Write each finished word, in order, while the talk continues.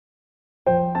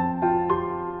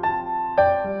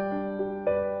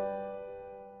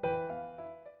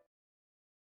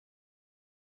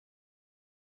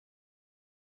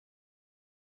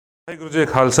वाहिगुरु जी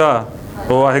खालसा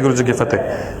वाहिगुरु जी की फतेह।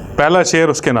 पहला शेर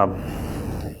उसके नाम।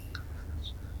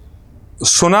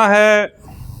 सुना है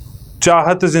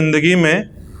चाहत जिंदगी में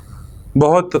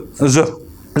बहुत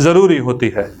ज़रूरी होती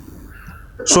है।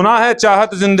 सुना है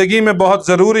चाहत जिंदगी में बहुत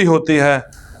ज़रूरी होती है।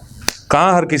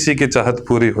 कहाँ हर किसी की चाहत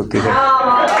पूरी होती है।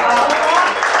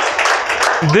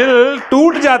 दिल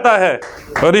टूट जाता है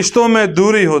और रिश्तों में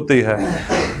दूरी होती है।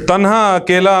 तन्हा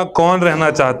अकेला कौन रहना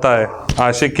चाहता है,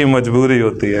 आशिक की मजबूरी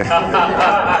होती है।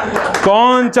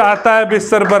 कौन चाहता है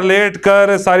बिस्तर पर लेट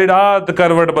कर सारी रात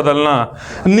करवट बदलना।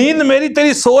 नींद मेरी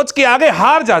तेरी सोच के आगे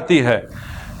हार जाती है।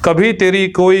 कभी तेरी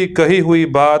कोई कही हुई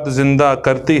बात जिंदा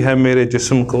करती है मेरे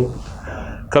जिस्म को।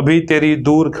 कभी तेरी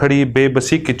दूर खड़ी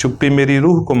बेबसी की चुप्पी मेरी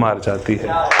रूह को मार जाती है।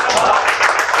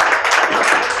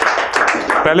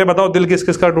 पहले बताओ दिल किस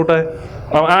किस का टूटा है।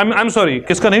 आई एम सॉरी,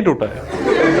 किसका नहीं टूटा है।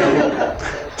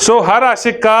 हर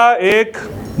आशिक का एक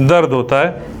दर्द होता है।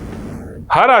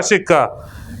 हर आशिक का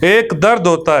एक दर्द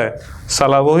होता है।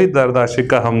 साला वही दर्द आशिक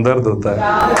का हमदर्द होता है।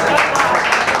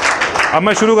 अब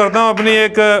मैं शुरू करता हूं अपनी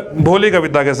एक भोली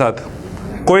कविता के साथ।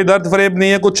 कोई दर्द फरेब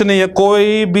नहीं है, कुछ नहीं है,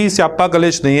 कोई भी स्यापा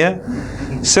कलेश नहीं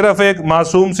है। सिर्फ एक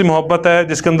मासूम सी मोहब्बत है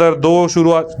जिसके अंदर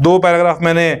दो पैराग्राफ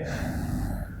मैंने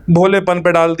भोलेपन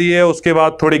पे डाल दिए, उसके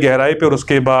बाद थोड़ी गहराई पे और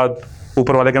उसके बाद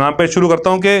ऊपर वाले के नाम पे। शुरू करता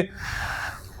हूं कि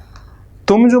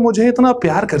तुम जो मुझे इतना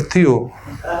प्यार करती हो,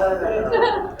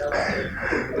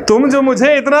 तुम जो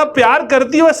मुझे इतना प्यार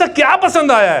करती हो, ऐसा क्या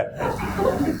पसंद आया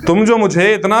है। तुम जो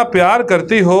मुझे इतना प्यार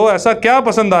करती हो, ऐसा क्या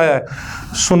पसंद आया है।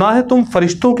 सुना है तुम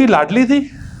फरिश्तों की लाडली थी।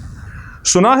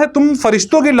 सुना है तुम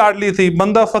फरिश्तों की लाडली थी।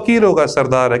 बंदा फकीरों का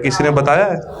सरदार है, किसी ने बताया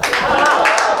है।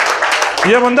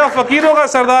 यह बंदा फकीरों का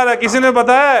सरदार है, किसी ने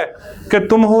बताया है कि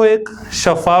तुम हो एक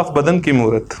शफाफ बदन की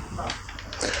मूरत।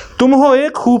 तुम हो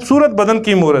एक खूबसूरत बदन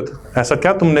की मूरत। ऐसा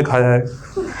क्या तुमने खाया है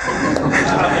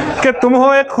कि तुम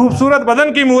हो एक खूबसूरत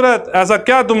बदन की मूरत। ऐसा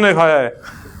क्या तुमने खाया है।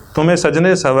 तुम्हें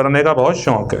सजने संवरने का बहुत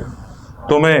शौक है।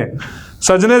 तुम्हें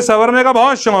सजने संवरने का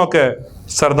बहुत शौक है।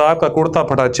 सरदार का कुर्ता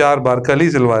फटा 4 बार कल ही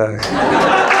सिलवाया है।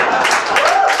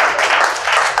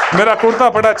 मेरा कुर्ता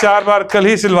फटा 4 बार कल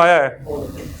ही सिलवाया है।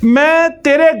 मैं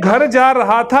तेरे घर जा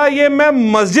रहा था, ये मैं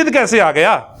मस्जिद कैसे आ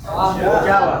गया।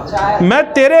 मैं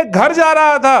तेरे घर जा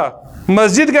रहा था,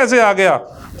 मस्जिद कैसे आ गया।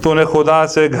 तूने खुदा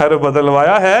से घर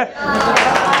बदलवाया है।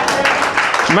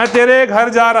 मैं तेरे घर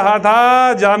जा रहा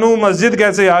था, जानू मस्जिद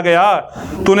कैसे आ गया।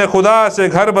 तूने खुदा से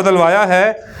घर बदलवाया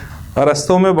है।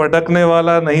 रस्तों में भटकने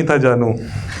वाला नहीं था जानू।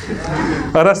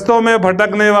 रस्तों में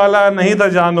भटकने वाला नहीं था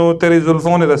जानू। तेरी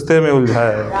जुल्फों ने रस्ते में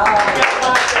उलझाया है।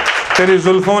 तेरी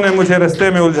जुल्फों ने मुझे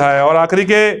रस्ते में उलझाया। और आखिरी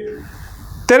के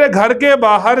तेरे घर के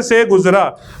बाहर से गुजरा।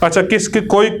 अच्छा,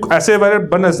 कोई ऐसे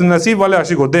नसीब वाले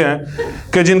आशिक होते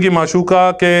हैं कि जिनकी माशूका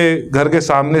के घर के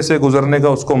सामने से गुजरने का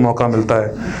उसको मौका मिलता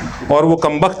है और वो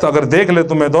कमबख्त अगर देख ले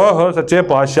तुम्हें तो हो सच्चे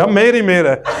पातशाह मेरी मेहर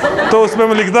है। तो उसमें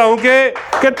मैं लिखता हूँ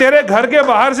कि तेरे घर के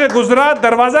बाहर से गुजरा,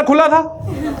 दरवाजा खुला था।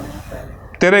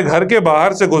 तेरे घर के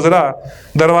बाहर से गुजरा,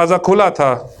 दरवाजा खुला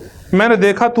था। मैंने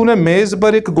देखा तूने मेज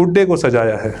पर एक गुड्डे को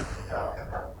सजाया है।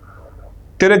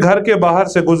 तेरे घर के बाहर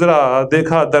से गुजरा,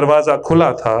 देखा दरवाजा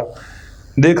खुला था।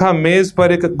 देखा मेज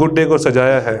पर एक गुड्डे को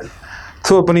सजाया है।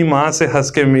 तू अपनी माँ से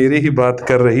हंस के मेरी ही बात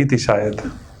कर रही थी शायद।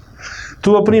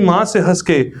 तू अपनी माँ से हंस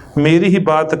के मेरी ही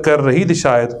बात कर रही थी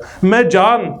शायद। मैं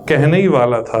जान कहने ही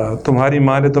वाला था, तुम्हारी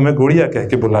माँ ने तुम्हें गुड़िया कह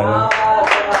के बुलाया।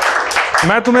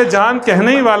 मैं तुम्हें जान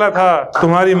कहने ही वाला था,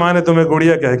 तुम्हारी माँ ने तुम्हें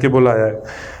गुड़िया कह के बुलाया है।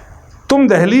 तुम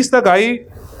दहलीज तक आई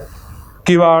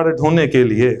किवाड़ ढूंढने के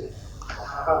लिए।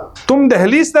 तुम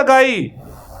दहलीज तक आई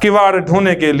किवाड़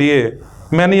ढूंढने के लिए।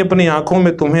 मैंने अपनी आंखों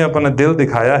में तुम्हें अपना दिल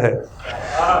दिखाया है।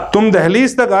 तुम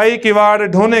दहलीज तक आई किवाड़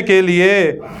ढूंढने के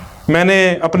लिए।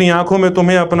 मैंने अपनी आंखों में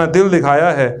तुम्हें अपना दिल दिखाया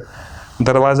है।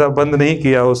 दरवाजा बंद नहीं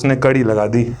किया, उसने कड़ी लगा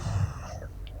दी।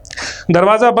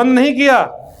 दरवाजा बंद नहीं किया,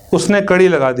 उसने कड़ी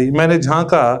लगा दी। मैंने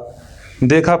झांका,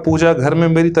 देखा पूजा घर में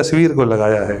मेरी तस्वीर को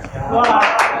लगाया है।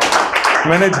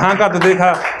 मैंने झांका तो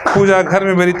देखा पूजा घर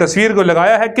में मेरी तस्वीर को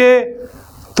लगाया है कि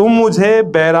तुम मुझे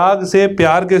बैराग से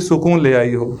प्यार के सुकून ले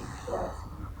आई हो।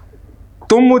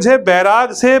 तुम मुझे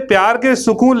बैराग से प्यार के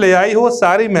सुकून ले आई हो।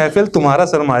 सारी महफिल तुम्हारा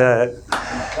सरमाया है।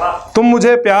 तुम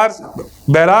मुझे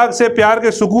बैराग से प्यार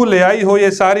के सुकून ले आई हो।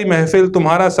 ये सारी महफिल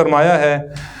तुम्हारा सरमाया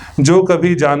है। जो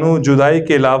कभी जानू जुदाई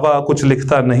के अलावा कुछ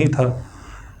लिखता नहीं था।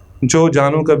 जो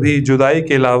जानू कभी जुदाई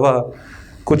के अलावा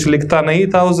कुछ लिखता नहीं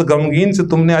था, उस गमगीन से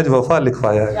तुमने आज वफा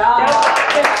लिखवाया है।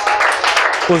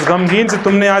 उस गमगीन से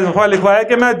तुमने आज वफा लिखवाया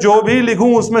कि मैं जो भी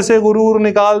लिखूं उसमें से गुरूर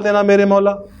निकाल देना मेरे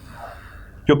मौला।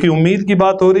 क्योंकि उम्मीद की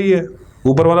बात हो रही है।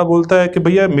 ऊपर वाला बोलता है कि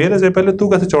भैया मेरे से पहले तू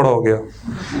कैसे चौड़ा हो गया।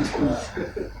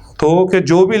 तो कि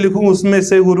जो भी लिखूं उसमें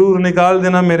से गुरूर निकाल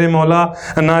देना मेरे मौला,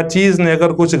 नाचीज़ ने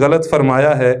अगर कुछ गलत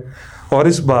फरमाया है, और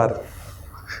इस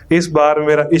बार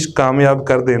मेरा इश्क कामयाब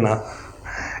कर देना,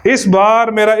 इस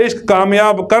बार मेरा इश्क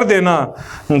कामयाब कर देना,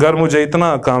 गर मुझे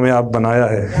इतना कामयाब बनाया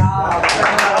है।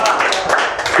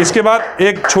 इसके बाद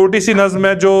एक छोटी सी नज़्म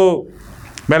है जो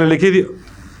मैंने लिखी थी,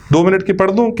 2 मिनट की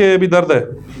पढ़ दूं कि अभी दर्द है?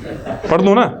 पढ़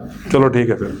दूं ना, चलो ठीक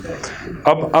है फिर।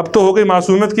 अब तो हो गई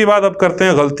मासूमियत की बात, अब करते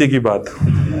हैं गलती की बात।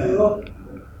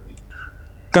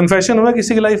 कन्फेशन हुआ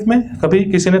किसी की लाइफ में? कभी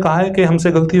किसी ने कहा है कि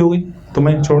हमसे गलती हो गई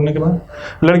तुम्हें छोड़ने के बाद?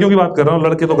 लड़कियों की बात कर रहा हूँ,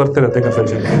 लड़के तो करते रहते हैं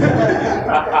कन्फेशन।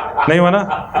 नहीं हुआ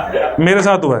ना? मेरे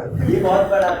साथ हुआ है,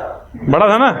 बड़ा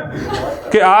था ना,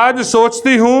 कि आज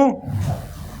सोचती हूँ,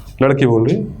 लड़की बोल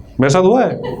रही मेरे साथ हुआ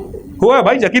है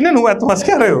भाई, यकीनन हुआ है, तुम हंस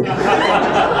क्या रहे हो?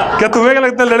 क्या तुम्हें क्या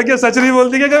लगता है लड़कियां सच नहीं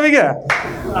बोलती क्या कभी?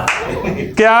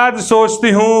 क्या आज सोचती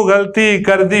हूँ गलती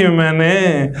कर दी मैंने,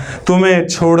 तुम्हें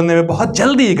छोड़ने में बहुत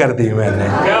जल्दी कर दी मैंने।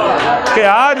 कि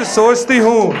आज सोचती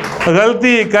हूँ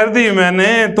गलती कर दी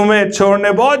मैंने, तुम्हें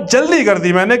छोड़ने बहुत जल्दी कर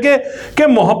दी मैंने। कि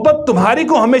मोहब्बत तुम्हारी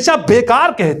को हमेशा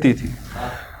बेकार कहती थी,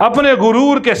 अपने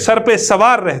गुरूर के सर पे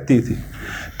सवार रहती थी।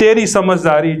 तेरी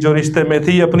समझदारी जो रिश्ते में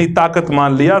थी अपनी ताकत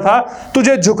मान लिया था,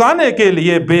 तुझे झुकाने के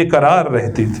लिए बेकरार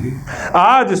रहती थी।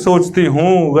 आज सोचती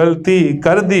हूँ गलती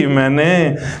कर दी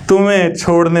मैंने, तुम्हें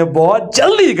छोड़ने बहुत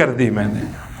जल्दी कर दी मैंने।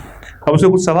 अब उसे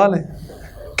कुछ सवाल है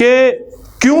कि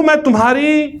क्यों मैं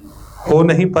तुम्हारी हो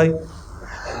नहीं पाई,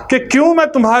 कि क्यों मैं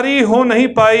तुम्हारी हो नहीं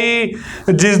पाई,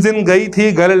 जिस दिन गई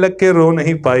थी गले लग के रो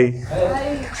नहीं पाई,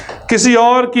 किसी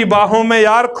और की बाहों में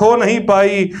यार खो नहीं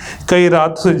पाई, कई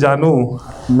रात से जानू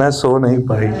मैं सो नहीं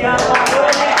पाई।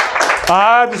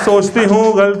 आज सोचती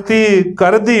हूँ गलती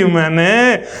कर दी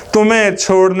मैंने, तुम्हें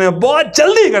छोड़ने बहुत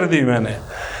जल्दी कर दी मैंने।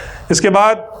 इसके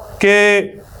बाद कि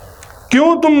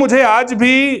क्यों तुम मुझे आज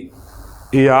भी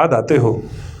याद आते हो,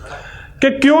 कि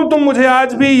क्यों तुम मुझे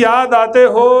आज भी याद आते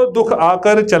हो, दुख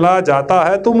आकर चला जाता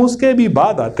है तुम उसके भी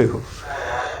बाद आते हो।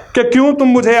 कि क्यों तुम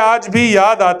मुझे आज भी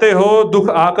याद आते हो, दुख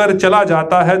आकर चला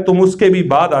जाता है तुम उसके भी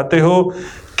बाद आते हो।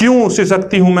 क्यों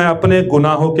सिसकती हूँ मैं अपने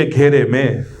गुनाहों के घेरे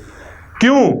में,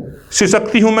 क्यों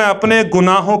सिसकती हूँ मैं अपने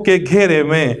गुनाहों के घेरे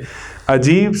में,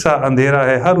 अजीब सा अंधेरा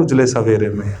है हर उजले सवेरे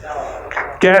में।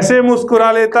 कैसे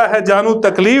मुस्कुरा लेता है जानू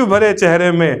तकलीफ भरे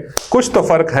चेहरे में, कुछ तो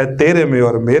फर्क है तेरे में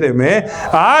और मेरे में।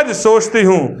 आज सोचती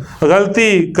हूँ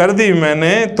गलती कर दी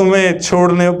मैंने, तुम्हें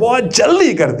छोड़ने बहुत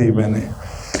जल्दी कर दी मैंने।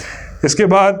 इसके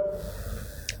बाद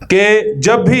कि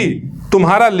जब भी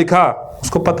तुम्हारा लिखा,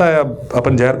 उसको पता है अब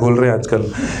अपन जहर घोल रहे हैं आजकल,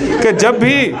 कि जब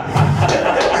भी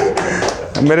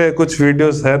मेरे कुछ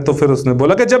वीडियोस है तो फिर उसने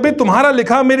बोला कि जब भी तुम्हारा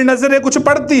लिखा मेरी नज़रें कुछ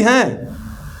पढ़ती हैं,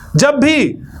 जब भी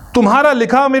तुम्हारा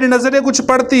लिखा मेरी नज़रें कुछ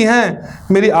पढ़ती हैं,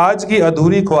 मेरी आज की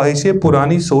अधूरी ख्वाहिशें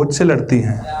पुरानी सोच से लड़ती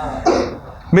हैं।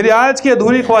 मेरी आज की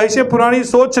अधूरी ख्वाहिशें पुरानी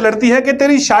सोच से लड़ती है कि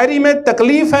तेरी शायरी में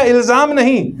तकलीफ है इल्ज़ाम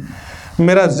नहीं,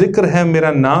 मेरा जिक्र है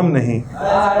मेरा नाम नहीं।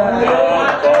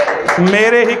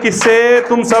 मेरे ही किस्से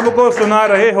तुम सबको सुना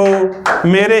रहे हो,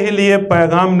 मेरे ही लिए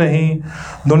पैगाम नहीं,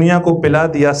 दुनिया को पिला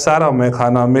दिया सारा मैं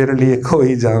खाना, मेरे लिए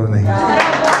कोई जाम नहीं।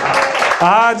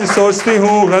 आज सोचती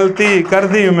हूँ गलती कर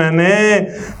दी मैंने,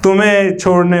 तुम्हें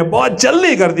छोड़ने बहुत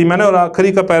जल्दी कर दी मैंने। और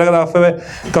आखिरी का पैराग्राफ है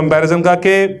कंपैरिजन का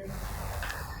कि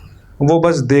वो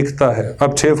बस देखता है।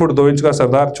 अब 6 फुट 2 इंच का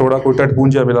सरदार छोड़ा, कोई टट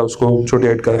पूंजा मिला उसको छोटी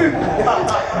हाइट का,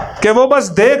 कि वो बस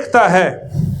देखता है,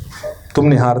 तुम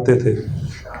निहारते थे,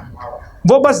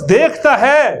 वो बस देखता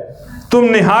है तुम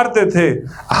निहारते थे,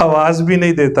 आवाज भी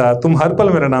नहीं देता तुम हर पल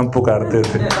मेरा नाम पुकारते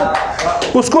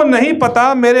थे। उसको नहीं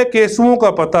पता मेरे केसुओं का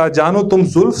पता, जानू तुम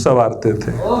जुल्फ सवारते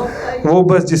थे, वो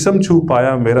बस जिस्म छू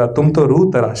पाया मेरा, तुम तो रूह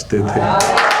तराशते थे।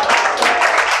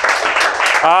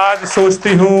 आज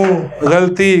सोचती हूँ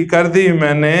गलती कर दी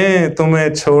मैंने,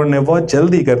 तुम्हें छोड़ने बहुत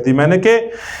जल्दी कर दी मैंने।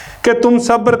 कि तुम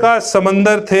सब्र का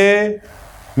समंदर थे,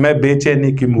 मैं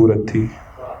बेचैनी की मूरत थी।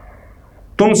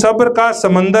 तुम सब्र का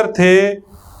समंदर थे,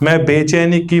 मैं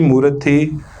बेचैनी की मूरत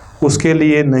थी, उसके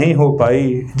लिए नहीं हो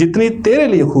पाई जितनी तेरे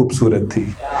लिए खूबसूरत थी।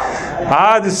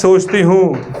 आज सोचती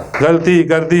हूँ गलती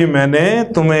कर दी मैंने,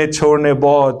 तुम्हें छोड़ने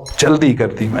बहुत जल्दी कर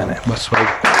दी मैंने। बस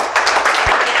भाई।